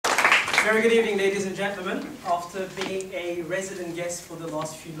Very good evening, ladies and gentlemen. After being a resident guest for the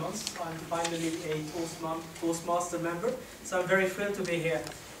last few months, I'm finally a Toastmaster member, so I'm very thrilled to be here.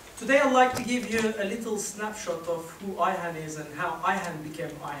 Today I'd like to give you a little snapshot of who Ayhan is and how Ayhan became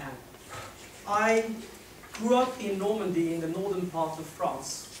Ayhan. I grew up in Normandy, in the northern part of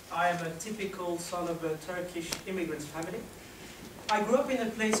France. I am a typical son of a Turkish immigrant family. I grew up in a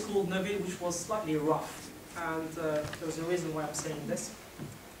place called Neuville, which was slightly rough, and there was a reason why I'm saying this.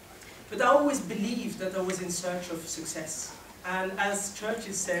 But I always believed that I was in search of success. And as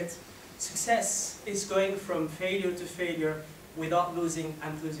Churchill said, success is going from failure to failure without losing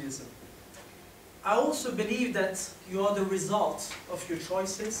enthusiasm. I also believe that you are the result of your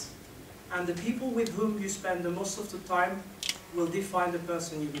choices, and the people with whom you spend the most of the time will define the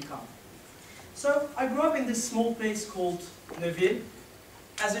person you become. So I grew up in this small place called Neuville.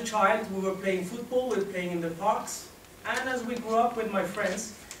 As a child, we were playing football, we were playing in the parks, and as we grew up with my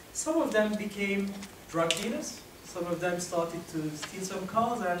friends, some of them became drug dealers, some of them started to steal some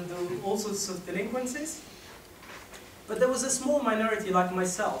cars and do all sorts of delinquencies. But there was a small minority like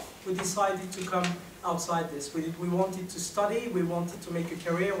myself who decided to come outside this. We wanted to study, we wanted to make a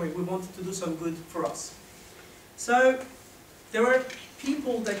career, we wanted to do some good for us. So there were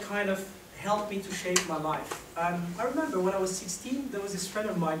people that kind of helped me to shape my life. I remember when I was 16, there was this friend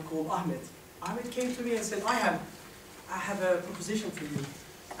of mine called Ahmed. Ahmed came to me and said, Ayhan, I have a proposition for you.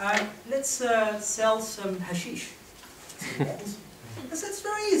 Let's sell some hashish. I said, it's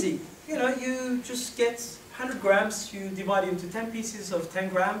very easy. You know, you just get 100 grams, you divide it into 10 pieces of 10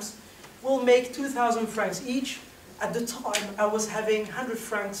 grams. We'll make 2,000 francs each. At the time, I was having 100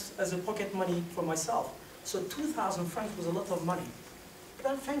 francs as a pocket money for myself. So 2,000 francs was a lot of money. But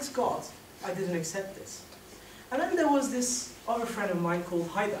then, thanks God, I didn't accept this. And then there was this other friend of mine called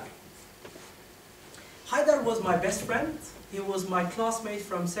Haidar. Haidar was my best friend. He was my classmate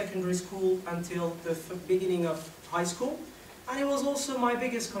from secondary school until the beginning of high school. And he was also my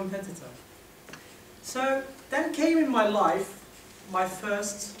biggest competitor. So then came in my life my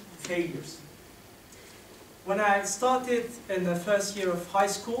first failures. When I started in the first year of high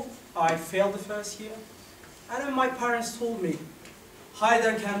school, I failed the first year. And then my parents told me,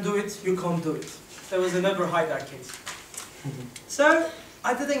 Haidar can do it, you can't do it. There was another Haidar kid. So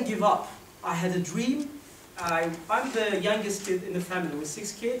I didn't give up. I had a dream. I'm the youngest kid in the family with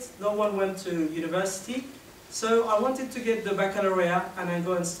 6 kids. No one went to university. So I wanted to get the baccalaureate and then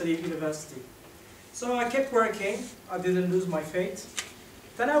go and study at university. So I kept working. I didn't lose my faith.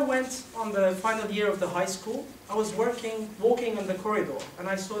 Then I went on the final year of the high school. I was walking on the corridor, and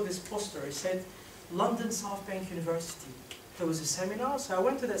I saw this poster. It said, London South Bank University. There was a seminar, so I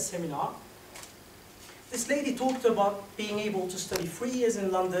went to that seminar. This lady talked about being able to study 3 years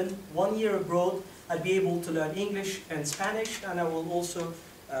in London, 1 year abroad. I'd be able to learn English and Spanish, and I will also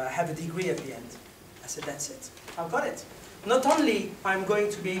have a degree at the end. I said, that's it. I've got it. Not only I'm going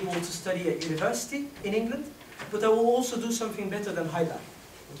to be able to study at university in England, but I will also do something better than Haidar.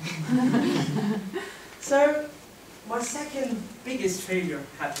 So, my second biggest failure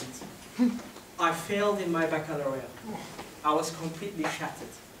happened. I failed in my baccalaureate. I was completely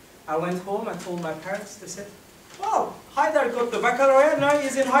shattered. I went home, I told my parents, they said, wow, Haidar got the baccalaureate, now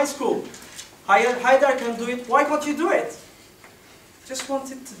he's in high school. Haidar can do it, why can't you do it? Just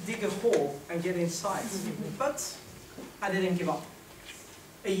wanted to dig a hole and get inside, but I didn't give up.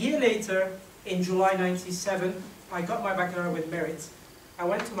 A year later, in July '97, I got my baccalaureate with merit. I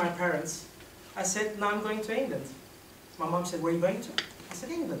went to my parents. I said, now I'm going to England. My mom said, where are you going to? I said,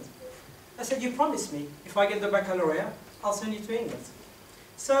 England. I said, you promised me, if I get the baccalaureate, I'll send you to England.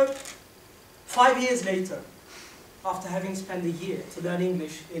 So, 5 years later, after having spent a year to learn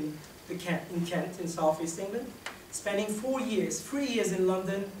English in Kent, in southeast England, spending 4 years, 3 years in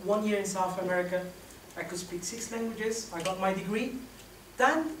London, 1 year in South America, I could speak 6 languages, I got my degree.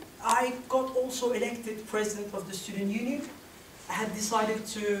 Then I got also elected president of the student union. I had decided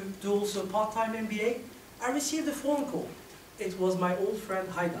to do also part-time MBA. I received a phone call. It was my old friend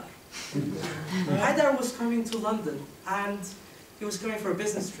Haidar. Haidar was coming to London, and he was coming for a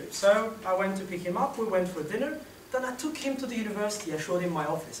business trip. So I went to pick him up, we went for dinner. Then I took him to the university. I showed him my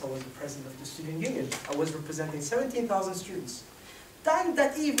office. I was the president of the student union. I was representing 17,000 students. Then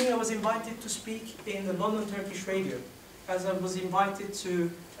that evening I was invited to speak in the London Turkish radio, as I was invited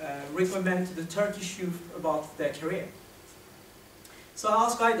to recommend to the Turkish youth about their career. So I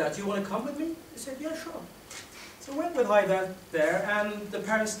asked Haidar, do you want to come with me? He said, yeah, sure. So I went with Haidar there, and the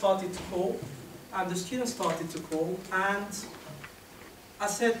parents started to call, and the students started to call, and I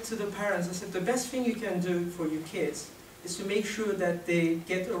said to the parents, I said, the best thing you can do for your kids is to make sure that they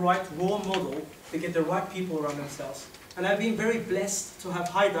get the right role model, they get the right people around themselves. And I've been very blessed to have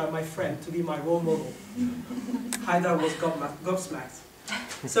Haidar, my friend, to be my role model. Haidar was gobsmacked.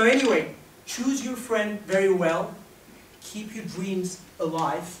 So anyway, choose your friend very well, keep your dreams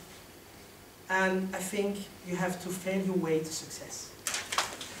alive, and I think you have to fail your way to success.